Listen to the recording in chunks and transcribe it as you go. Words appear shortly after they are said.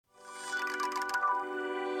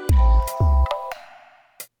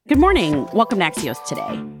Good morning. Welcome to Axios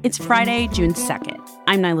Today. It's Friday, June 2nd.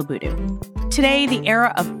 I'm Naila Boodoo. Today, the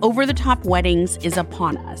era of over-the-top weddings is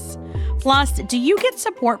upon us. Plus, do you get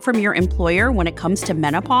support from your employer when it comes to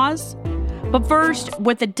menopause? But first,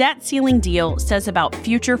 what the debt ceiling deal says about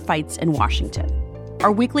future fights in Washington.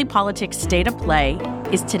 Our weekly politics state of play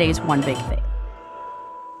is today's one big thing.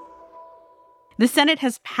 The Senate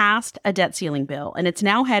has passed a debt ceiling bill, and it's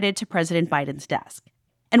now headed to President Biden's desk.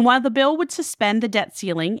 And while the bill would suspend the debt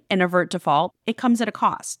ceiling and avert default, it comes at a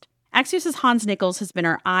cost. Axios' Hans Nichols has been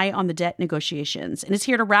our eye on the debt negotiations and is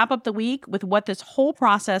here to wrap up the week with what this whole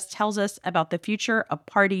process tells us about the future of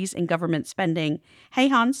parties and government spending. Hey,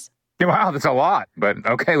 Hans. Wow, that's a lot. But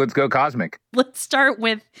okay, let's go cosmic. Let's start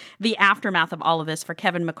with the aftermath of all of this for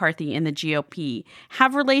Kevin McCarthy and the GOP.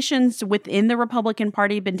 Have relations within the Republican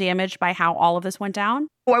Party been damaged by how all of this went down?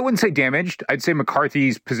 Well, I wouldn't say damaged. I'd say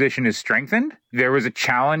McCarthy's position is strengthened. There was a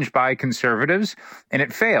challenge by conservatives, and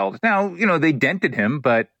it failed. Now, they dented him,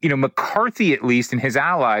 but, McCarthy, at least, and his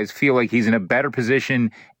allies feel like he's in a better position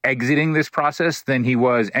exiting this process than he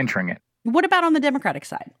was entering it. What about on the Democratic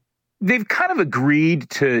side? They've kind of agreed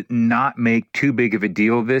to not make too big of a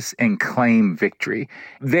deal of this and claim victory.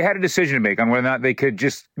 They had a decision to make on whether or not they could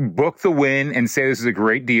just book the win and say this is a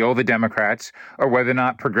great deal, the Democrats, or whether or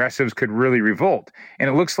not progressives could really revolt. And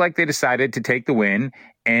it looks like they decided to take the win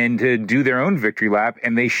and to do their own victory lap,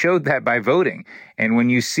 and they showed that by voting. And when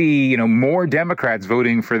you see, more Democrats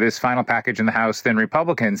voting for this final package in the House than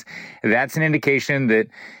Republicans, that's an indication that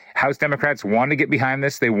House Democrats want to get behind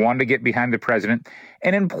this. They want to get behind the president.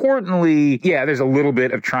 And importantly, there's a little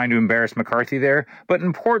bit of trying to embarrass McCarthy there. But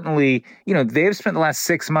importantly, they've spent the last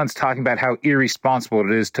 6 months talking about how irresponsible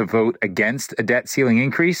it is to vote against a debt ceiling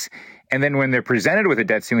increase. And then when they're presented with a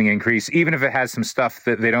debt ceiling increase, even if it has some stuff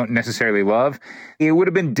that they don't necessarily love, it would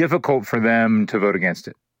have been difficult for them to vote against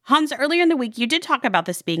it. Hans, earlier in the week, you did talk about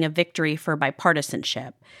this being a victory for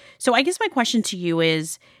bipartisanship. So I guess my question to you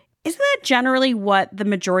is, isn't that generally what the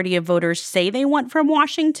majority of voters say they want from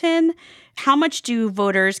Washington? How much do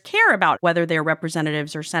voters care about whether their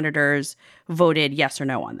representatives or senators voted yes or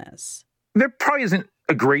no on this? There probably isn't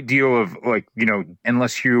a great deal of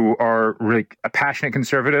unless you are really a passionate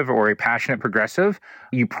conservative or a passionate progressive,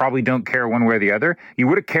 you probably don't care one way or the other. You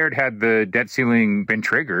would have cared had the debt ceiling been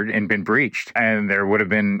triggered and been breached, and there would have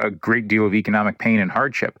been a great deal of economic pain and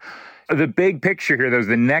hardship. The big picture here, though, is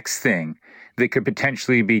the next thing that could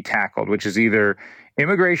potentially be tackled, which is either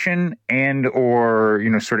immigration and or,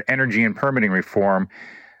 sort of energy and permitting reform.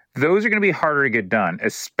 Those are going to be harder to get done,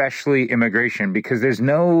 especially immigration, because there's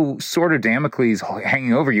no sort of Damocles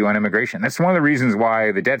hanging over you on immigration. That's one of the reasons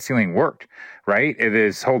why the debt ceiling worked, right?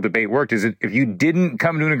 This whole debate worked, is that if you didn't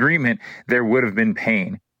come to an agreement, there would have been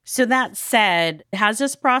pain. So that said, has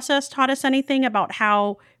this process taught us anything about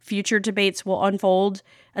how future debates will unfold,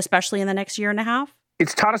 especially in the next year and a half?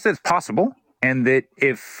 It's taught us that it's possible, and that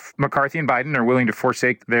if McCarthy and Biden are willing to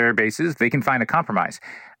forsake their bases, they can find a compromise.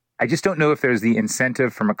 I just don't know if there's the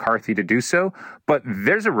incentive for McCarthy to do so, but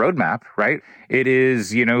there's a roadmap, right? It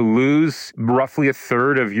is, lose roughly a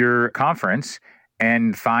third of your conference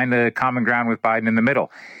and find a common ground with Biden in the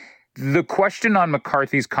middle. The question on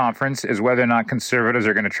McCarthy's conference is whether or not conservatives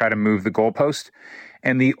are going to try to move the goalpost.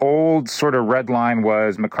 And the old sort of red line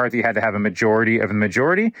was McCarthy had to have a majority of the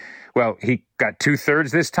majority. Well, he got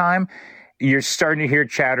 2/3 this time. You're starting to hear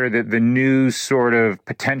chatter that the new sort of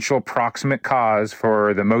potential proximate cause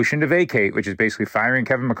for the motion to vacate, which is basically firing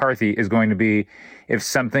Kevin McCarthy, is going to be if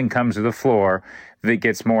something comes to the floor that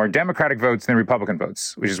gets more Democratic votes than Republican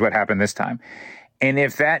votes, which is what happened this time. And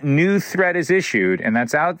if that new threat is issued and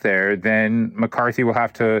that's out there, then McCarthy will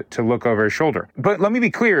have to look over his shoulder. But let me be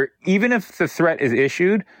clear, even if the threat is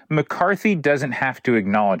issued, McCarthy doesn't have to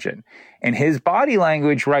acknowledge it. And his body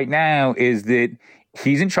language right now is that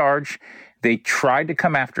he's in charge. They tried to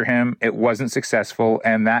come after him. It wasn't successful.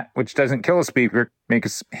 And that which doesn't kill a speaker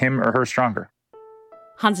makes him or her stronger.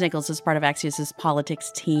 Hans Nichols is part of Axios'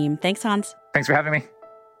 politics team. Thanks, Hans. Thanks for having me.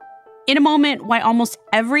 In a moment, why almost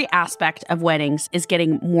every aspect of weddings is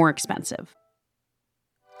getting more expensive.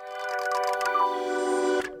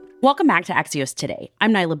 Welcome back to Axios Today.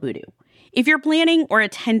 I'm Naila Boodoo. If you're planning or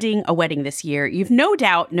attending a wedding this year, you've no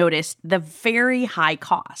doubt noticed the very high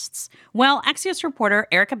costs. Well, Axios reporter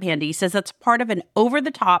Erica Pandy says that's part of an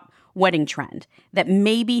over-the-top wedding trend that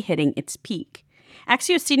may be hitting its peak.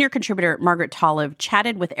 Axios senior contributor Margaret Tolive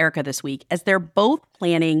chatted with Erica this week as they're both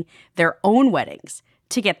planning their own weddings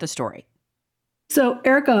to get the story. So,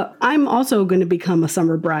 Erica, I'm also going to become a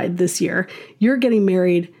summer bride this year. You're getting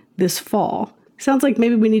married this fall. Sounds like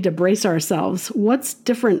maybe we need to brace ourselves. What's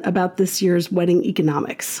different about this year's wedding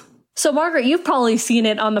economics? So, Margaret, you've probably seen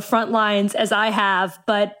it on the front lines as I have,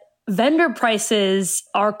 but vendor prices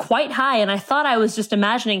are quite high. And I thought I was just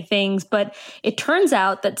imagining things, but it turns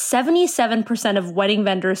out that 77% of wedding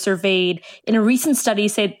vendors surveyed in a recent study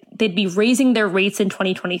said they'd be raising their rates in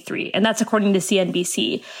 2023. And that's according to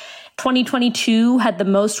CNBC. 2022 had the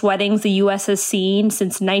most weddings the U.S. has seen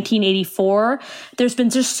since 1984. There's been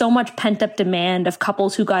just so much pent-up demand of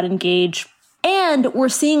couples who got engaged. And we're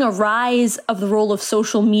seeing a rise of the role of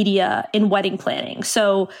social media in wedding planning.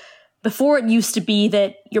 So before it used to be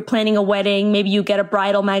that you're planning a wedding, maybe you get a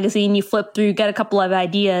bridal magazine, you flip through, you get a couple of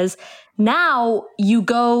ideas. Now you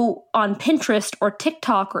go on Pinterest or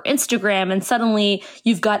TikTok or Instagram and suddenly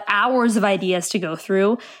you've got hours of ideas to go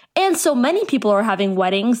through. And so many people are having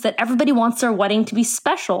weddings that everybody wants their wedding to be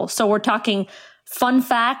special. So we're talking fun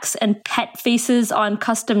facts and pet faces on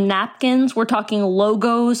custom napkins. We're talking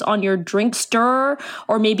logos on your drink stirrer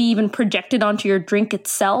or maybe even projected onto your drink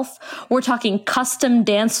itself. We're talking custom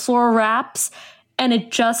dance floor wraps, and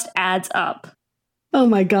it just adds up. Oh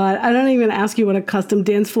my God. I don't even ask you what a custom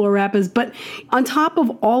dance floor wrap is, but on top of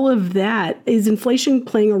all of that, is inflation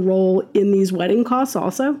playing a role in these wedding costs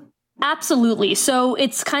also? Absolutely. So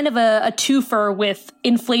it's kind of a twofer with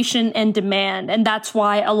inflation and demand. And that's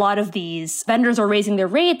why a lot of these vendors are raising their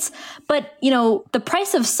rates. But, you know, the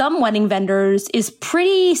price of some wedding vendors is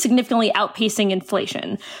pretty significantly outpacing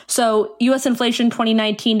inflation. So US inflation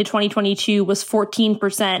 2019 to 2022 was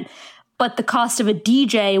 14%. But the cost of a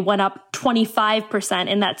DJ went up 25%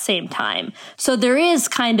 in that same time. So there is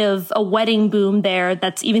kind of a wedding boom there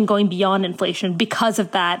that's even going beyond inflation because of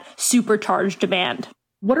that supercharged demand.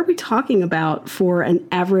 What are we talking about for an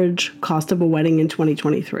average cost of a wedding in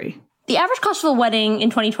 2023? The average cost of a wedding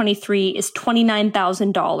in 2023 is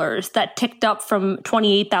 $29,000. That ticked up from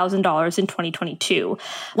 $28,000 in 2022.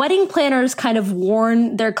 Wedding planners kind of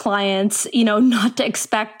warn their clients, not to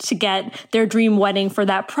expect to get their dream wedding for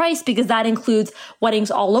that price, because that includes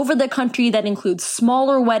weddings all over the country. That includes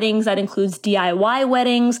smaller weddings. That includes DIY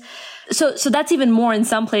weddings. So that's even more in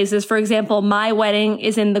some places. For example, my wedding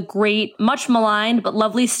is in the great, much maligned, but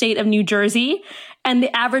lovely state of New Jersey. And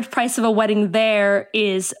the average price of a wedding there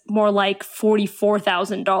is more like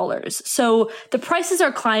 $44,000. So the prices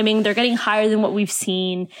are climbing. They're getting higher than what we've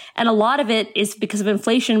seen. And a lot of it is because of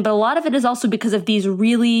inflation, but a lot of it is also because of these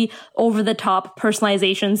really over-the-top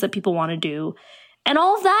personalizations that people want to do. And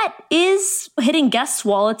all of that is hitting guests'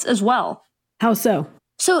 wallets as well. How so?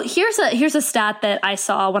 So here's a stat that I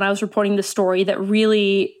saw when I was reporting the story that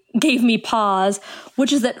really gave me pause,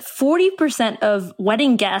 which is that 40% of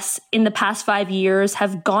wedding guests in the past 5 years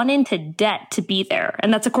have gone into debt to be there.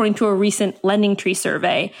 And that's according to a recent LendingTree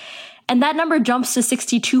survey. And that number jumps to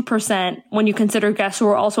 62% when you consider guests who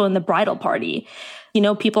are also in the bridal party.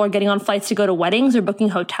 People are getting on flights to go to weddings or booking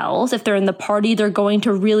hotels. If they're in the party, they're going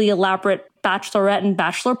to really elaborate bachelorette and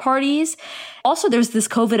bachelor parties. Also, there's this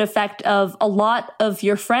COVID effect of a lot of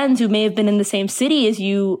your friends who may have been in the same city as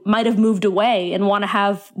you might have moved away and want to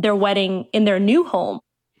have their wedding in their new home.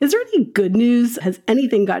 Is there any good news? Has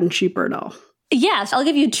anything gotten cheaper at all? Yes, I'll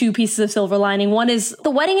give you two pieces of silver lining. One is the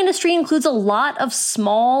wedding industry includes a lot of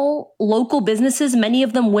small local businesses, many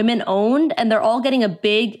of them women owned, and they're all getting a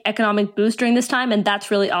big economic boost during this time. And that's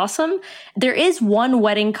really awesome. There is one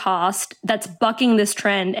wedding cost that's bucking this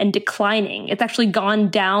trend and declining. It's actually gone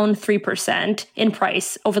down 3% in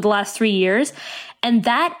price over the last 3 years. And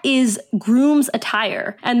that is groom's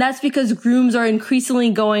attire. And that's because grooms are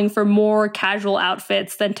increasingly going for more casual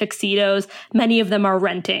outfits than tuxedos. Many of them are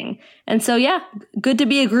renting. And so, yeah, good to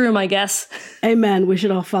be a groom, I guess. Amen. We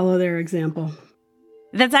should all follow their example.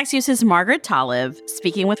 That's Axios' Margaret Talev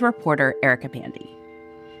speaking with reporter Erica Pandy.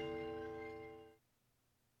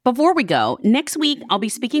 Before we go, next week, I'll be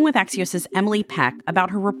speaking with Axios' Emily Peck about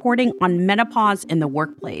her reporting on menopause in the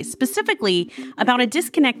workplace, specifically about a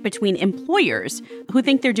disconnect between employers who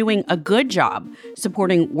think they're doing a good job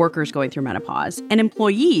supporting workers going through menopause and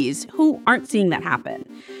employees who aren't seeing that happen.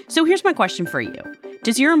 So here's my question for you.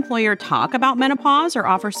 Does your employer talk about menopause or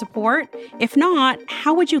offer support? If not,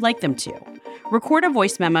 how would you like them to? Record a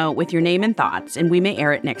voice memo with your name and thoughts, and we may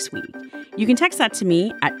air it next week. You can text that to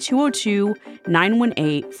me at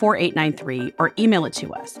 202-918-4893 or email it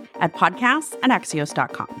to us at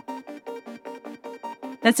podcasts@axios.com.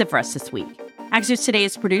 That's it for us this week. Axios Today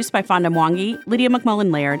is produced by Fonda Mwangi, Lydia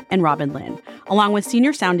McMullen-Laird, and Robin Lynn, along with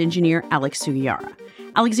senior sound engineer Alex Sugiyara.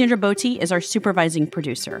 Alexandra Botti is our supervising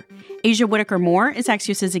producer. Asia Whitaker-Moore is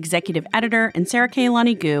Axios' executive editor, and Sarah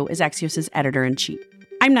Kailani Gu is Axios' editor-in-chief.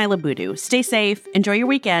 I'm Naila Boodoo. Stay safe, enjoy your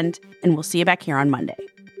weekend, and we'll see you back here on Monday.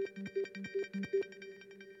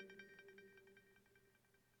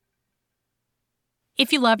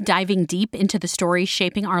 If you love diving deep into the stories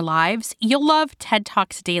shaping our lives, you'll love TED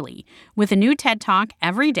Talks Daily, with a new TED Talk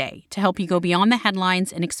every day to help you go beyond the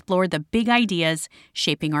headlines and explore the big ideas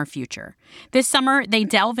shaping our future. This summer, they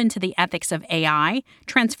delve into the ethics of AI,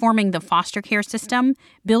 transforming the foster care system,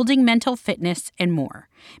 building mental fitness, and more.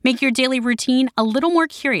 Make your daily routine a little more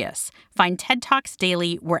curious. Find TED Talks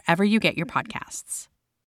Daily wherever you get your podcasts.